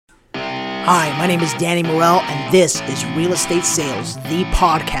Hi, my name is Danny Morell, and this is Real Estate Sales, the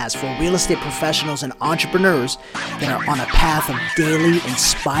podcast for real estate professionals and entrepreneurs that are on a path of daily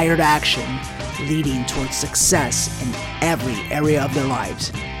inspired action leading towards success in every area of their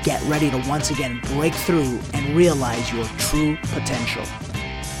lives. Get ready to once again break through and realize your true potential.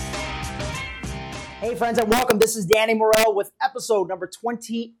 Hey friends, and welcome. This is Danny Morell with episode number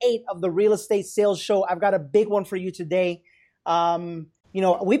 28 of the Real Estate Sales Show. I've got a big one for you today.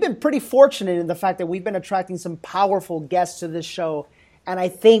 We've been pretty fortunate in the fact that we've been attracting some powerful guests to this show. And I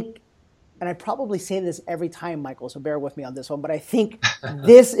think, and I probably say this every time, Michael, so bear with me on this one, but I think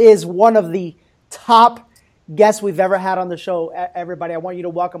this is one of the top guests we've ever had on the show. Everybody, I want you to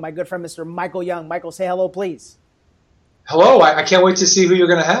welcome my good friend, Mr. Michael Young. Michael, say hello, please. Hello. I can't wait to see who you're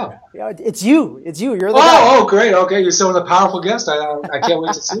going to have. Yeah, it's you. You're the guy. Oh, great. Okay. You're so a powerful guest. I can't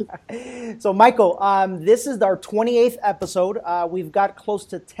wait to see. So, Michael, this is our 28th episode. We've got close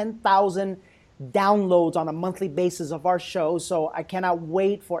to 10,000 downloads on a monthly basis of our show. So I cannot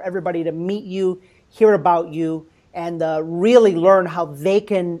wait for everybody to meet you, hear about you, and really learn how they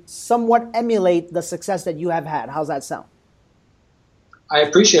can somewhat emulate the success that you have had. How's that sound? I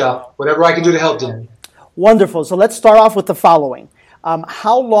appreciate it. Whatever I can do to help, Dan. Wonderful. So let's start off with the following.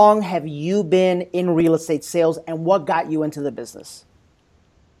 How long have you been in real estate sales, and what got you into the business?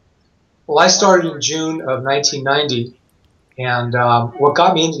 Well, I started in June of 1990, and what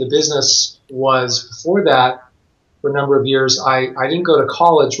got me into the business was before that, for a number of years, I didn't go to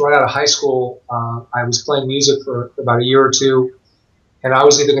college. Right out of high school, I was playing music for about a year or two, and I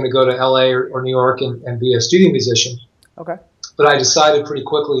was either going to go to LA or New York and be a studio musician. Okay. But I decided pretty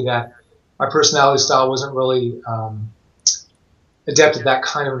quickly that my personality style wasn't really adept at that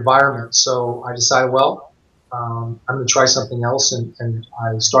kind of environment. So I decided, I'm going to try something else. And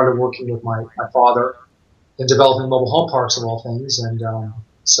I started working with my father in developing mobile home parks of all things. And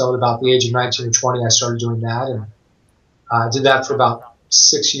so at about the age of 19 or 20, I started doing that. And I did that for about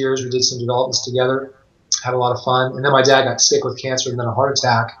 6 years. We did some developments together, had a lot of fun. And then my dad got sick with cancer and then a heart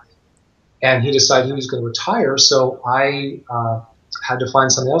attack. And he decided he was going to retire. So I had to find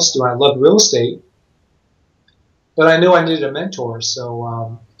something else to do. I loved real estate, but I knew I needed a mentor.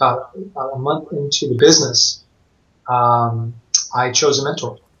 So about a month into the business, I chose a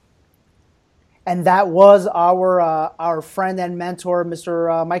mentor. And that was our friend and mentor,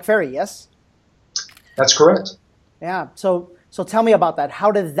 Mr. Mike Ferry, yes? That's correct. Yeah. So tell me about that.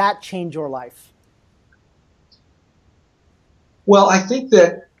 How did that change your life? Well, I think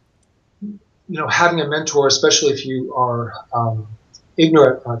that, having a mentor, especially if you are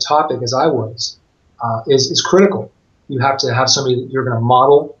ignorant on a topic as I was, is critical. You have to have somebody that you're going to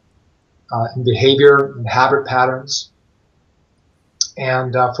model in behavior and habit patterns.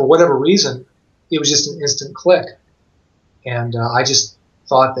 And for whatever reason, it was just an instant click. And I just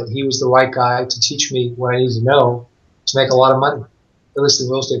thought that he was the right guy to teach me what I needed to know to make a lot of money, at least in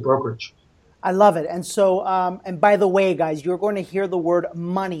real estate brokerage. I love it. And so, and by the way, guys, you're going to hear the word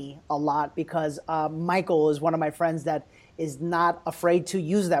money a lot because Michael is one of my friends that is not afraid to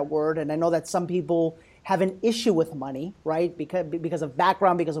use that word. And I know that some people have an issue with money, right? Because of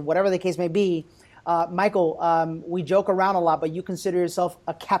background, because of whatever the case may be. Michael, we joke around a lot, but you consider yourself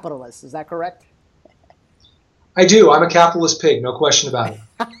a capitalist. Is that correct? I do. I'm a capitalist pig. No question about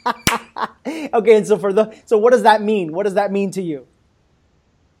it. Okay. And so what does that mean? What does that mean to you?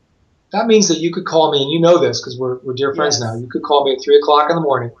 That means that you could call me, and you know this because we're dear friends now. You could call me at 3 o'clock in the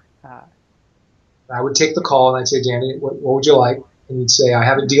morning. I would take the call, and I'd say, Danny, what would you like? And you'd say, I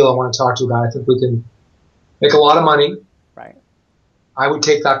have a deal I want to talk to you about. I think we can make a lot of money. Right. I would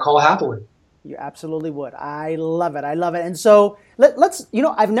take that call happily. You absolutely would. I love it. I love it. And so let's,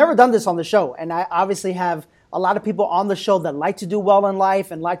 I've never done this on the show, and I obviously have a lot of people on the show that like to do well in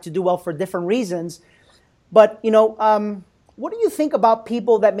life and like to do well for different reasons. But, what do you think about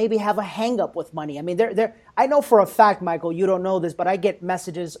people that maybe have a hang-up with money? I mean, I know for a fact, Michael, you don't know this, but I get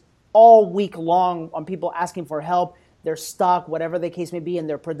messages all week long on people asking for help. They're stuck, whatever the case may be, in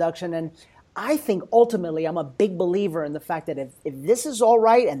their production. And I think ultimately I'm a big believer in the fact that if this is all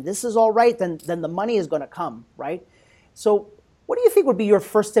right and this is all right, then the money is going to come, right? So what do you think would be your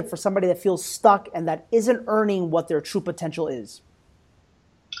first tip for somebody that feels stuck and that isn't earning what their true potential is?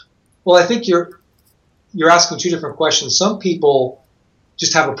 Well, I think you're asking two different questions. Some people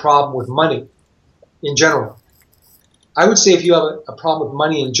just have a problem with money in general. I would say if you have a problem with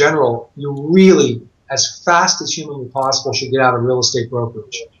money in general, you really, as fast as humanly possible, should get out of real estate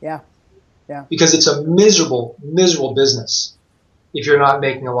brokerage. Yeah. Because it's a miserable, miserable business if you're not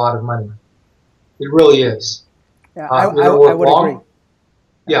making a lot of money. It really is. Yeah, I would agree.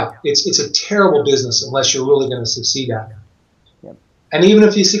 Yeah, it's a terrible business unless you're really going to succeed at it. Yep. And even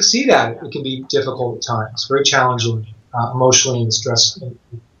if you succeed at it, it can be difficult at times, very challenging emotionally and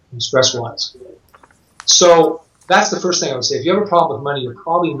stress-wise. So that's the first thing I would say. If you have a problem with money, you're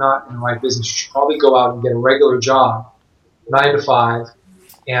probably not in the right business. You should probably go out and get a regular job, 9 to 5,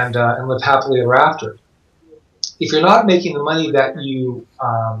 and live happily ever after. If you're not making the money that you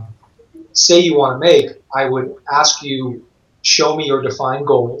say you want to make, I would ask you, show me your defined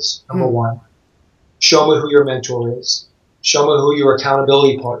goals, number one. Show me who your mentor is. Show me who your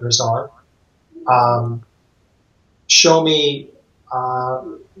accountability partners are. Show me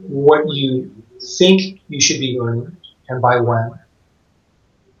what you think you should be earning and by when.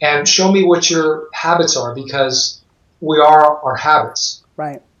 And show me what your habits are, because we are our habits.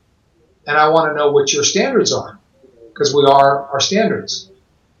 Right. And I want to know what your standards are, because we are our standards.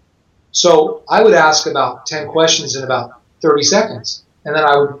 So I would ask about 10 questions in about 30 seconds. And then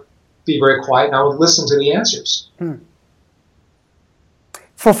I would be very quiet and I would listen to the answers.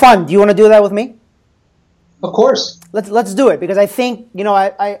 For fun, do you want to do that with me? Of course. Let's do it, because I think,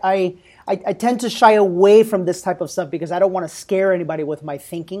 I tend to shy away from this type of stuff because I don't want to scare anybody with my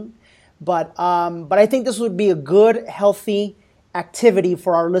thinking. But I think this would be a good, healthy activity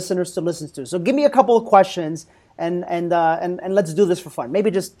for our listeners to listen to. So give me a couple of questions and let's do this for fun.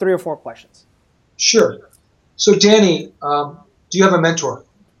 Maybe just 3 or 4 questions. Sure. So Danny, do you have a mentor?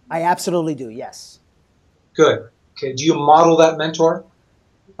 I absolutely do, yes. Good. Okay. Do you model that mentor?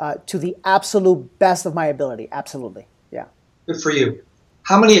 To the absolute best of my ability. Absolutely. Yeah. Good for you.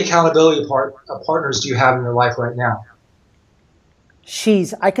 How many accountability partners do you have in your life right now?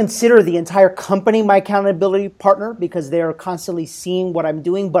 I consider the entire company my accountability partner because they are constantly seeing what I'm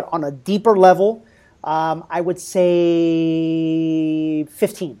doing. But on a deeper level, I would say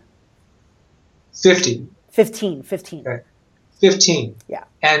 15. 50. 15. Okay. 15. Yeah.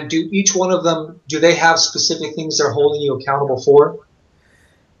 And do each one of them, do they have specific things they're holding you accountable for?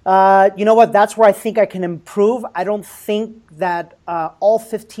 You know what? That's where I think I can improve. I don't think that all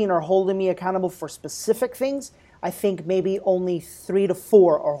 15 are holding me accountable for specific things. I think maybe only 3 to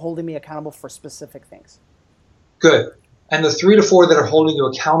 4 are holding me accountable for specific things. Good. And the 3 to 4 that are holding you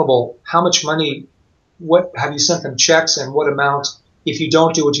accountable, how much money, what have you sent them checks, and what amount, if you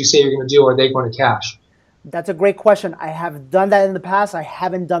don't do what you say you're going to do, are they going to cash? That's a great question. I have done that in the past. I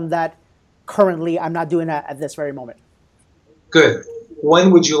haven't done that currently. I'm not doing that at this very moment. Good. When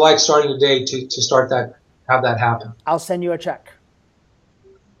would you like, starting today, to start that, have that happen? I'll send you a check.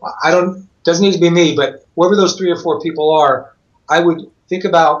 Doesn't need to be me, but whoever those 3 or 4 people are, I would think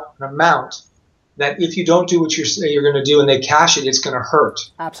about an amount that if you don't do what you say you're going to do and they cash it, it's going to hurt.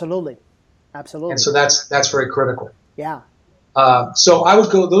 Absolutely. Absolutely. And so that's very critical. Yeah. So I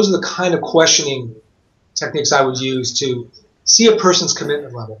would go, those are the kind of questioning techniques I would use to see a person's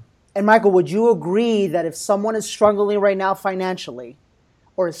commitment level. And Michael, would you agree that if someone is struggling right now financially,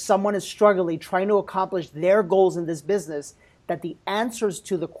 or if someone is struggling trying to accomplish their goals in this business, that the answers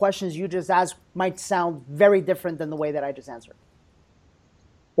to the questions you just asked might sound very different than the way that I just answered?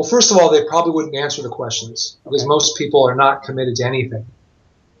 Well, first of all, they probably wouldn't answer the questions because most people are not committed to anything.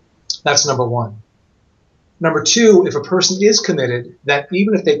 That's number one. Number two, if a person is committed, that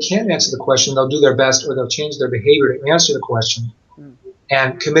even if they can't answer the question, they'll do their best or they'll change their behavior to answer the question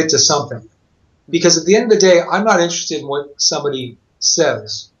and commit to something. Because at the end of the day, I'm not interested in what somebody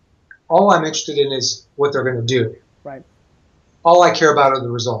says. All I'm interested in is what they're going to do. Right. All I care about are the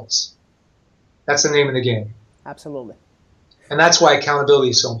results. That's the name of the game. Absolutely. And that's why accountability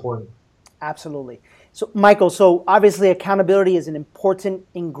is so important. Absolutely. So, Michael, so obviously accountability is an important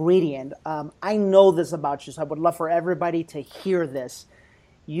ingredient. I know this about you, so I would love for everybody to hear this.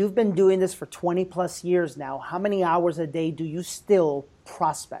 You've been doing this for 20 plus years now. How many hours a day do you still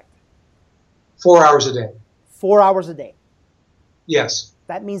prospect? 4 hours a day. 4 hours a day. Yes.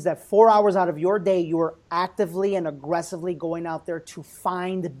 That means that 4 hours out of your day, you are actively and aggressively going out there to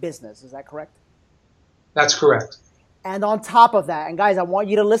find business. Is that correct? That's correct. And on top of that, and guys, I want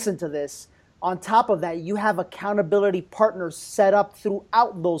you to listen to this. On top of that, you have accountability partners set up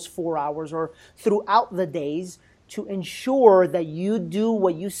throughout those 4 hours or throughout the days to ensure that you do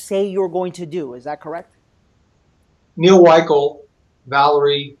what you say you're going to do. Is that correct? Neil Weichel,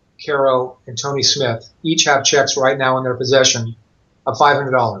 Valerie, Caro, and Tony Smith each have checks right now in their possession of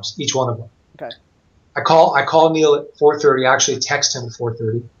 $500, each one of them. Okay. I call Neil at 4:30. I actually text him at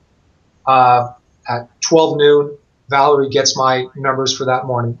 4:30. At 12 noon, Valerie gets my numbers for that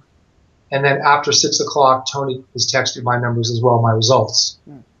morning. And then after 6 o'clock, Tony has texted my numbers as well, my results.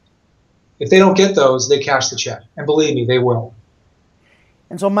 If they don't get those, they cash the check. And believe me, they will.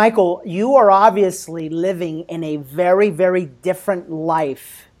 And so, Michael, you are obviously living in a very, very different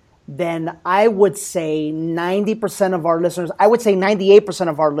life then I would say 90% of our listeners, I would say 98%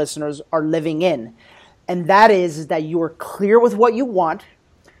 of our listeners are living in. And that is that you are clear with what you want,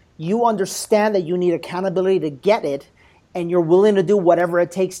 you understand that you need accountability to get it, and you're willing to do whatever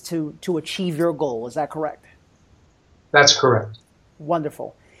it takes to achieve your goal. Is that correct? That's correct.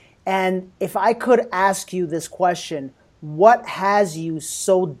 Wonderful. And if I could ask you this question, what has you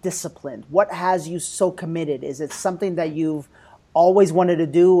so disciplined? What has you so committed? Is it something that you've always wanted to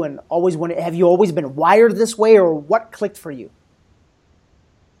do and always wanted? Have you always been wired this way, or what clicked for you?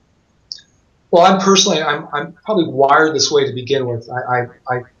 Well, I'm probably wired this way to begin with.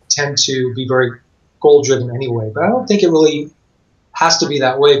 I tend to be very goal driven anyway, but I don't think it really has to be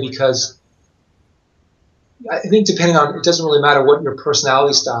that way, because I think it doesn't really matter what your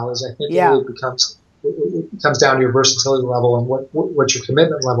personality style is. I think it really comes down to your versatility level and what your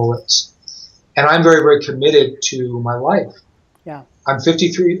commitment level is. And I'm very, very committed to my life. Yeah. I'm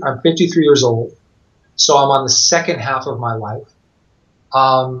 53 years old, so I'm on the second half of my life.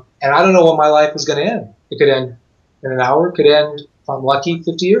 And I don't know when my life is going to end. It could end in an hour. It could end, if I'm lucky,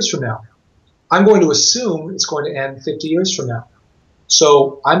 50 years from now. I'm going to assume it's going to end 50 years from now.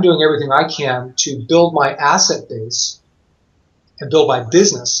 So I'm doing everything I can to build my asset base and build my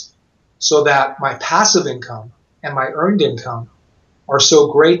business so that my passive income and my earned income are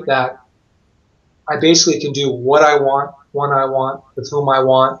so great that I basically can do what I want, when I want, with whom I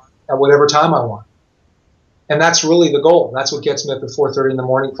want, at whatever time I want. And that's really the goal. That's what gets me up at 4:30 in the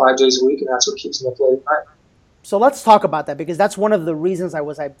morning, 5 days a week, and that's what keeps me up late at night. So let's talk about that, because that's one of the reasons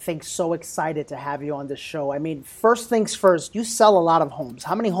I think, so excited to have you on this show. I mean, first things first, you sell a lot of homes.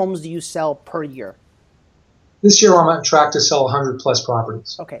 How many homes do you sell per year? This year, I'm on track to sell 100 plus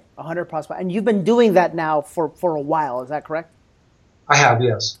properties. Okay, 100 plus. And you've been doing that now for a while. Is that correct? I have,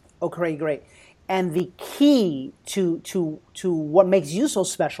 yes. Okay, great. And the key to what makes you so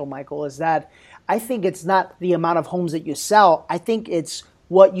special, Michael, is that I think it's not the amount of homes that you sell. I think it's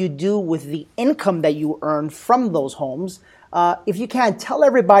what you do with the income that you earn from those homes. If you can, tell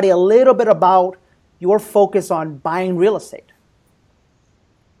everybody a little bit about your focus on buying real estate.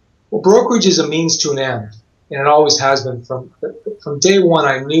 Well, brokerage is a means to an end, and it always has been. From day one,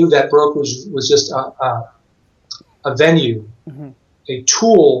 I knew that brokerage was just a venue, a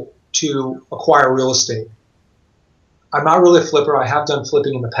tool to acquire real estate. I'm not really a flipper. I have done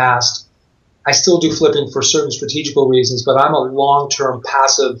flipping in the past. I still do flipping for certain strategical reasons, but I'm a long-term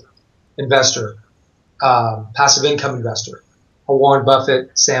passive investor, passive income investor, a Warren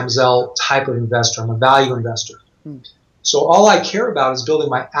Buffett, Sam Zell type of investor. I'm a value investor. So all I care about is building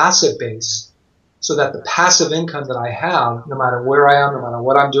my asset base so that the passive income that I have, no matter where I am, no matter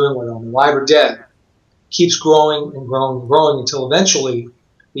what I'm doing, whether I'm alive or dead, keeps growing and growing and growing until eventually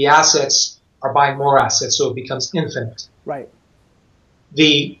the assets are buying more assets, so it becomes infinite. Right.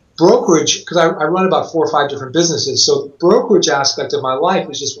 The brokerage, because I run about 4 or 5 different businesses, so the brokerage aspect of my life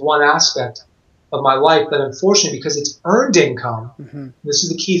is just one aspect of my life that, unfortunately, because it's earned income, this is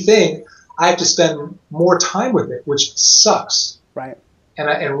the key thing, I have to spend more time with it, which sucks. Right. And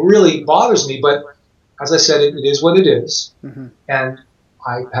it really bothers me, but as I said, it is what it is. And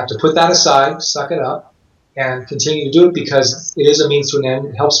I have to put that aside, suck it up, and continue to do it because it is a means to an end.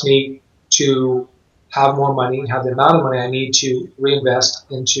 It helps me to have more money, have the amount of money I need to reinvest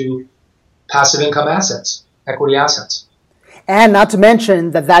into passive income assets, equity assets. And not to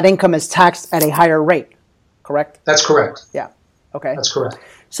mention that income is taxed at a higher rate, correct? That's correct. Yeah. Okay. That's correct.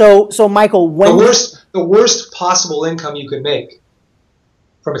 So Michael, when the worst possible income you can make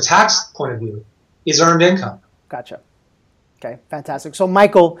from a tax point of view is earned income. Gotcha. Okay, fantastic. So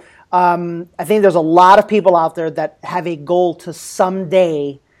Michael, I think there's a lot of people out there that have a goal to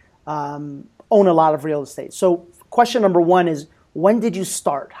someday own a lot of real estate. So question number one is, when did you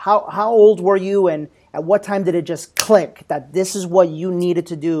start? How old were you, and at what time did it just click that this is what you needed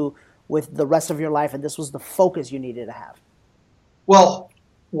to do with the rest of your life and this was the focus you needed to have? Well,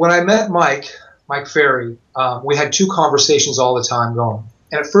 when I met Mike Ferry, we had 2 conversations all the time going.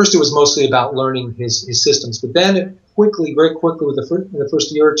 And at first it was mostly about learning his systems, but then it very quickly, in the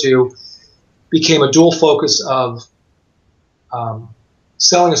first year or 2, became a dual focus of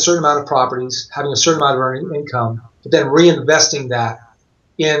selling a certain amount of properties, having a certain amount of earning income, but then reinvesting that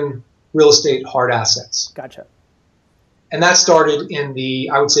in real estate hard assets. Gotcha. And that started in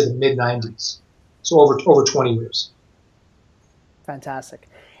I would say the mid-90s, so over 20 years. Fantastic.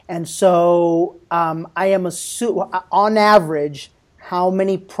 And so I am on average, how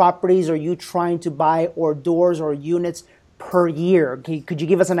many properties are you trying to buy, or doors or units per year? Could you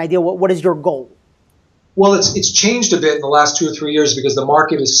give us an idea? What is your goal? Well, it's changed a bit in the last 2 or 3 years because the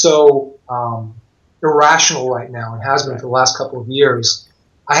market is so irrational right now and has been for the last couple of years.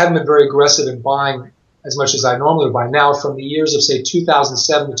 I haven't been very aggressive in buying as much as I normally would buy. Now, from the years of, say,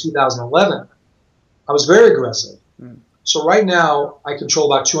 2007 to 2011, I was very aggressive. So right now, I control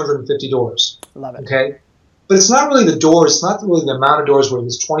about 250 doors. Love it. Okay? But it's not really the doors. It's not really the amount of doors, whether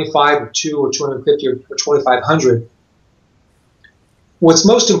it's 25 or 2 or 250 or 2,500. What's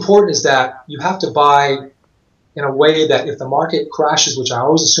most important is that you have to buy in a way that if the market crashes, which I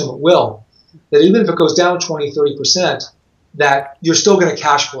always assume it will, that even if it goes down 20, 30%, that you're still going to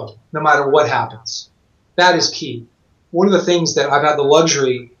cash flow no matter what happens. That is key. One of the things that I've had the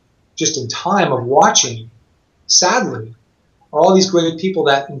luxury just in time of watching, sadly, are all these great people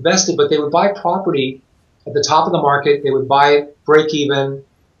that invested, but they would buy property at the top of the market, they would buy it, break even,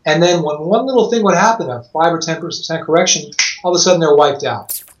 and then when one little thing would happen, a 5 or 10% correction, all of a sudden they're wiped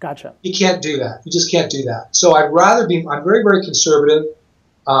out. Gotcha. You can't do that. You just can't do that. So I'm very, very conservative.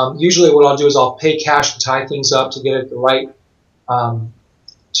 Usually what I'll do is I'll pay cash to tie things up to get it the right, the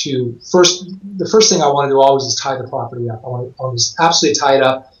first thing I want to do always is tie the property up. I want to just absolutely tie it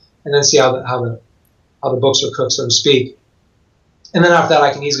up and then see how the books are cooked, so to speak. And then after that,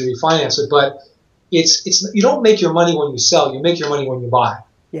 I can easily refinance it. But it's you don't make your money when you sell. You make your money when you buy.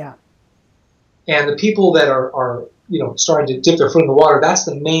 Yeah. And the people that are starting to dip their foot in the water, that's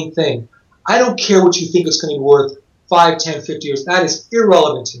the main thing. I don't care what you think it's going to be worth 5, 10, 50 years. That is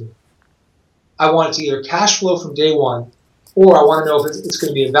irrelevant to me. I want it to either cash flow from day one, or I want to know if it's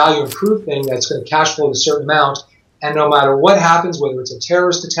going to be a value improved thing that's going to cash flow a certain amount. And no matter what happens, whether it's a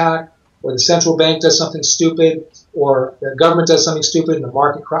terrorist attack, or the central bank does something stupid, or the government does something stupid in the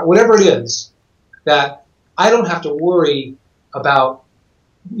market, whatever it is, that I don't have to worry about,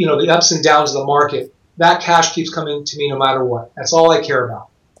 the ups and downs of the market. That cash keeps coming to me no matter what. That's all I care about.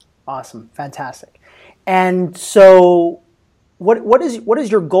 Awesome. Fantastic. And so what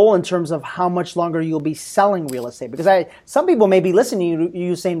is your goal in terms of how much longer you'll be selling real estate? Because some people may be listening to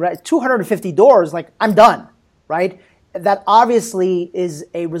you saying, right, 250 doors, like I'm done, right? That obviously is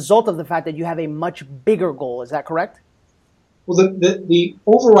a result of the fact that you have a much bigger goal. Is that correct? Well, the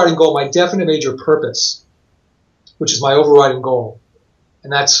overriding goal, my definite major purpose, which is my overriding goal,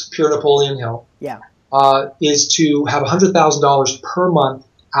 and that's pure Napoleon Hill, is to have $100,000 per month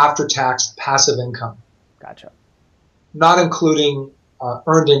after-tax passive income. Gotcha. Not including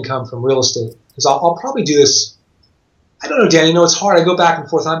earned income from real estate. Because I'll probably do this. I don't know, Dan. It's hard. I go back and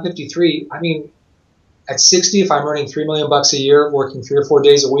forth. I'm 53. I mean, at 60, if I'm earning $3 million a year, working 3 or 4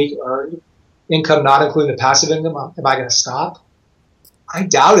 days a week, earned income, not including the passive income, am I going to stop? I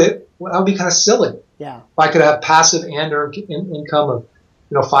doubt it. Well, that would be kind of silly. Yeah. If I could have passive and earned income of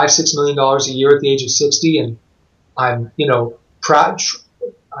 $5-6 million a year at the age of 60, and I'm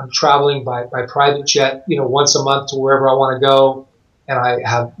I'm traveling by private jet, once a month to wherever I want to go, and I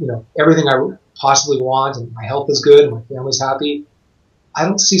have, everything I possibly want, and my health is good, and my family's happy. I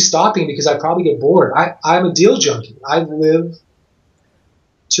don't see stopping because I'd probably get bored. I'm a deal junkie. I live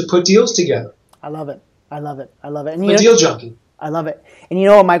to put deals together. I love it. And I'm a deal junkie. I love it. And you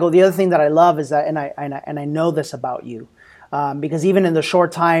know what, Michael, the other thing that I love is that, and I know this about you, because even in the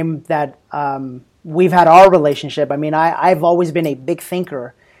short time that we've had our relationship, I mean, I've always been a big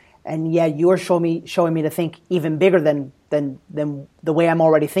thinker, and yet you're showing me to think even bigger than the way I'm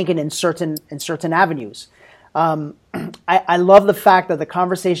already thinking in certain avenues. I love the fact that the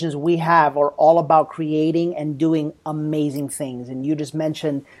conversations we have are all about creating and doing amazing things. And you just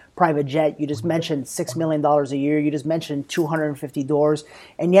mentioned private jet. You just mentioned $6 million a year. You just mentioned 250 doors.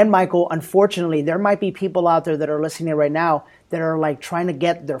 And yet, Michael, unfortunately, there might be people out there that are listening right now that are like trying to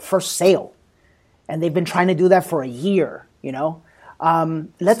get their first sale. And they've been trying to do that for a year,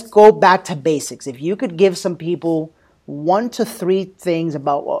 Let's go back to basics. If you could give some people 1 to 3 things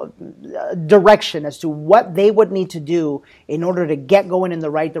about direction as to what they would need to do in order to get going in the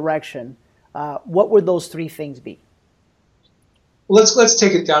right direction, what would those 3 things be? Well, let's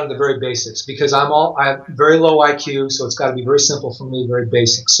take it down to the very basics, because I have very low IQ, so it's got to be very simple for me, very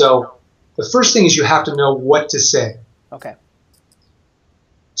basic. So the first thing is you have to know what to say. Okay.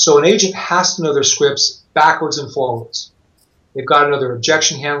 So an agent has to know their scripts backwards and forwards. They've got to know their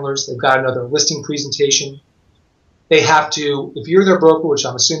objection handlers. They've got to know their listing presentation. They have to, if you're their broker, which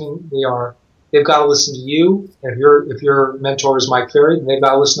I'm assuming they are, they've got to listen to you. And if your mentor is Mike Ferry, then they've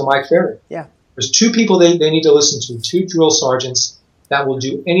got to listen to Mike Ferry. Yeah. There's 2 people they need to listen to, 2 drill sergeants that will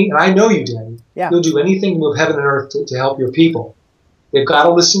do and I know you, Danny. Yeah. You'll do anything to move heaven and earth to help your people. They've got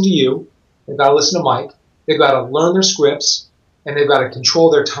to listen to you. They've got to listen to Mike. They've got to learn their scripts, and they've got to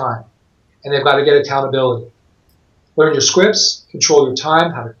control their time, and they've got to get accountability. Learn your scripts, control your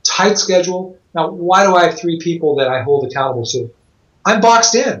time, have a tight schedule. Now, why do I have 3 people that I hold accountable to? I'm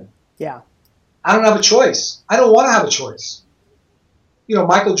boxed in. Yeah. I don't have a choice. I don't want to have a choice.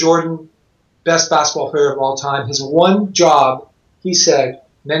 Michael Jordan, best basketball player of all time, his one job, he said,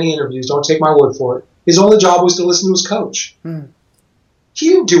 many interviews, don't take my word for it, his only job was to listen to his coach. He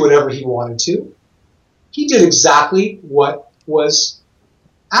didn't do whatever he wanted to. He did exactly what was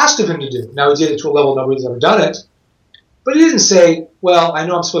asked of him to do. Now, he did it to a level nobody's ever done it, but he didn't say, well, I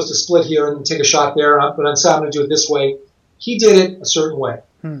know I'm supposed to split here and take a shot there, but I'm going to do it this way. He did it a certain way.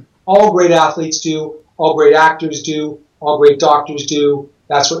 All great athletes do, all great actors do, all great doctors do.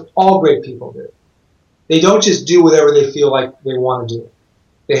 That's what all great people do. They don't just do whatever they feel like they want to do.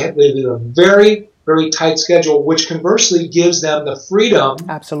 They do a very, very tight schedule, which conversely gives them the freedom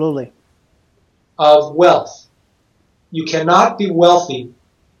absolutely of wealth. You cannot be wealthy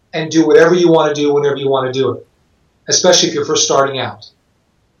and do whatever you want to do whenever you want to do it, especially if you're first starting out.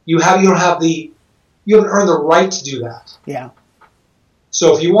 You haven't earned the right to do that. Yeah.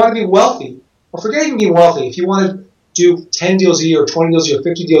 So if you want to be wealthy, or forget even being wealthy, if you want to do 10 deals a year, 20 deals a year,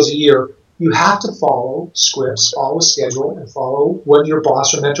 50 deals a year, you have to follow scripts, follow a schedule, and follow what your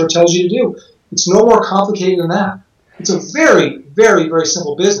boss or mentor tells you to do. It's no more complicated than that. It's a very, very, very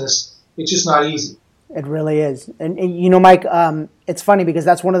simple business. It's just not easy. It really is. And Mike, it's funny because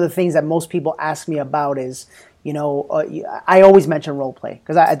that's one of the things that most people ask me about is, I always mention role play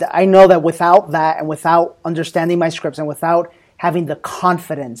because I know that without that and without understanding my scripts and without having the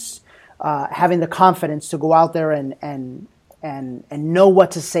confidence to go out there and know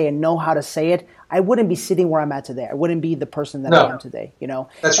what to say and know how to say it, I wouldn't be sitting where I'm at today. I wouldn't be the person that I am today.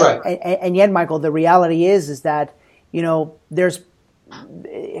 That's right. And yet, Michael, the reality is that there's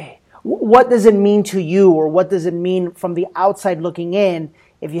what does it mean to you, or what does it mean from the outside looking in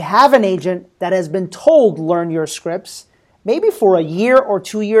if you have an agent that has been told learn your scripts maybe for a year or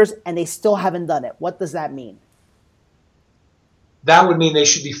 2 years and they still haven't done it? What does that mean? That would mean they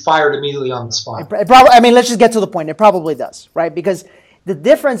should be fired immediately on the spot. Let's just get to the point. It probably does, right? Because the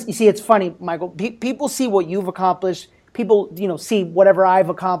difference, you see, it's funny, Michael. People see what you've accomplished. People, see whatever I've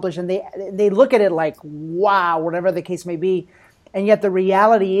accomplished, and they look at it like, wow, whatever the case may be. And yet the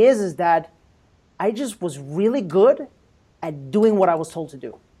reality is that I just was really good at doing what I was told to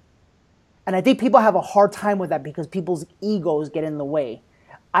do. And I think people have a hard time with that because people's egos get in the way.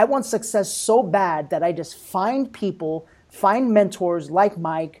 I want success so bad that I just find mentors like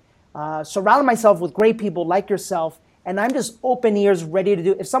Mike, surround myself with great people like yourself, and I'm just open ears, ready to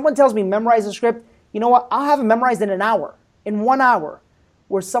do. If someone tells me memorize a script, you know what? I'll have it memorized in an hour, in 1 hour,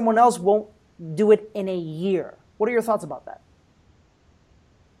 where someone else won't do it in a year. What are your thoughts about that?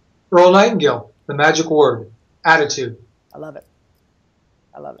 Earl Nightingale, the magic word, attitude. I love it.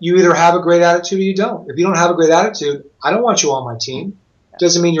 You either have a great attitude or you don't. If you don't have a great attitude, I don't want you on my team.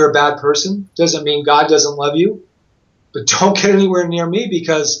 Doesn't mean you're a bad person. Doesn't mean God doesn't love you. But don't get anywhere near me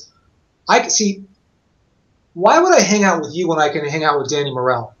because I can see, why would I hang out with you when I can hang out with Danny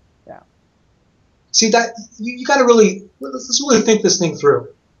Morell? Yeah. See, that you got to let's really think this thing through.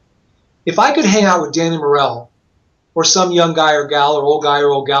 If I could hang out with Danny Morell or some young guy or gal or old guy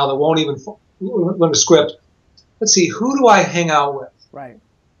or old gal that won't even learn a script, let's see, who do I hang out with? Right.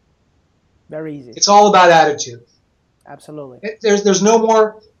 Very easy. It's all about attitude. Absolutely. There's no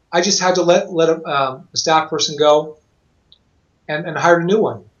more. I just had to let a staff person go and hired a new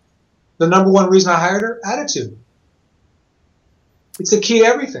one. The number one reason I hired her, attitude. It's the key to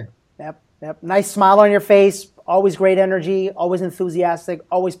everything. Yep. Nice smile on your face, always great energy, always enthusiastic,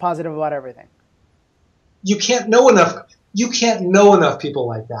 always positive about everything. You can't know enough people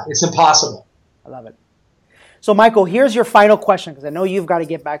like that. It's impossible. I love it. So, Michael, here's your final question, because I know you've got to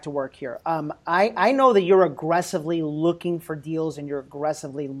get back to work here. I know that you're aggressively looking for deals and you're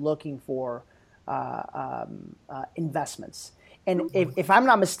aggressively looking for investments. And if I'm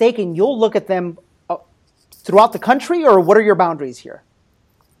not mistaken, you'll look at them throughout the country, or what are your boundaries here?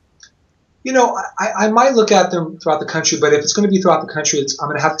 I might look at them throughout the country, but if it's going to be throughout the country, I'm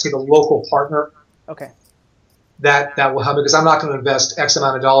going to have to take a local partner. Okay. That will help me, because I'm not going to invest X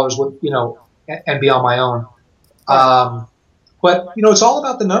amount of dollars and be on my own. But it's all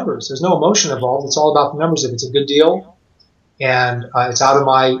about the numbers. There's no emotion involved. It's all about the numbers. If it's a good deal and it's out of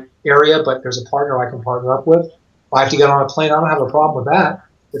my area, but there's a partner I can partner up with, if I have to get on a plane, I don't have a problem with that.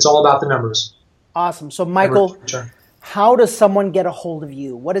 It's all about the numbers. Awesome. So, Michael, how does someone get a hold of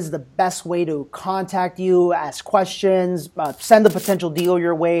you? What is the best way to contact you, ask questions, send a potential deal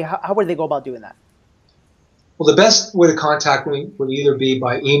your way? How would they go about doing that? Well, the best way to contact me would either be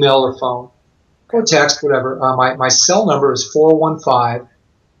by email or phone or text, whatever. My cell number is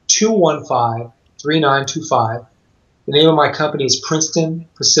 415-215-3925. The name of my company is Princeton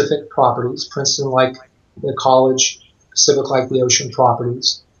Pacific Properties. Princeton like the college, Pacific like the ocean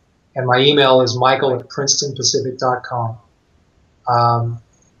properties. And my email is michael@princetonpacific.com.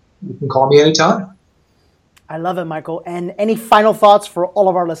 You can call me anytime. I love it, Michael. And any final thoughts for all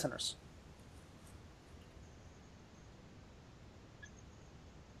of our listeners?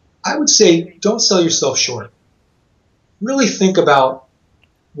 I would say don't sell yourself short. Really think about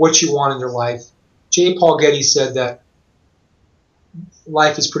what you want in your life. J. Paul Getty said that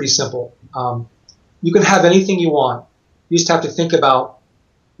life is pretty simple. You can have anything you want. You just have to think about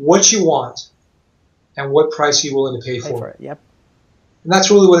what you want and what price you're willing to pay for it. Yep. And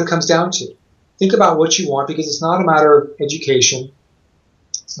that's really what it comes down to. Think about what you want, because it's not a matter of education.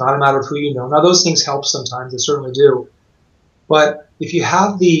 It's not a matter of who you know. Now, those things help sometimes. They certainly do. But if you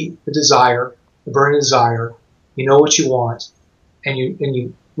have the desire, the burning desire, you know what you want, and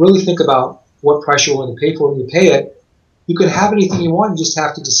you really think about what price you're willing to pay for, and you pay it, you can have anything you want. You just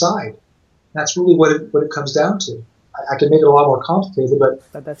have to decide. That's really what it comes down to. I can make it a lot more complicated,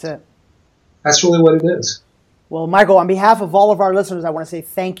 but that's it. That's really what it is. Well, Michael, on behalf of all of our listeners, I want to say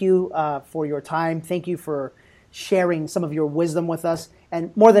thank you for your time. Thank you for sharing some of your wisdom with us.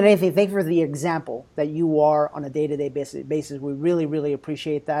 And more than anything, thank you for the example that you are on a day-to-day basis. We really, really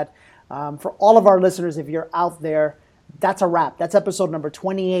appreciate that. For all of our listeners, if you're out there, that's a wrap. That's episode number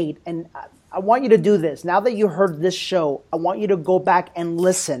 28. And I want you to do this. Now that you heard this show, I want you to go back and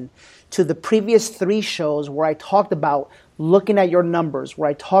listen to the previous 3 shows where I talked about looking at your numbers, where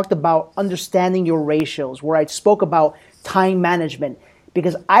I talked about understanding your ratios, where I spoke about time management.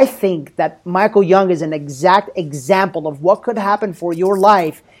 Because I think that Michael Young is an exact example of what could happen for your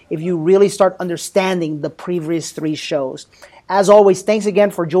life if you really start understanding the previous 3 shows. As always, thanks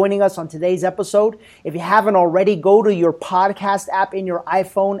again for joining us on today's episode. If you haven't already, go to your podcast app in your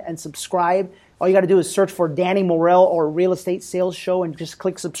iPhone and subscribe. All you got to do is search for Danny Morell or Real Estate Sales Show and just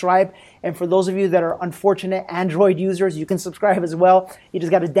click subscribe. And for those of you that are unfortunate Android users, you can subscribe as well. You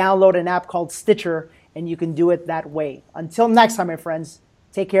just got to download an app called Stitcher, and you can do it that way. Until next time, my friends,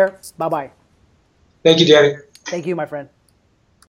 take care. Bye-bye. Thank you, Danny. Thank you, my friend.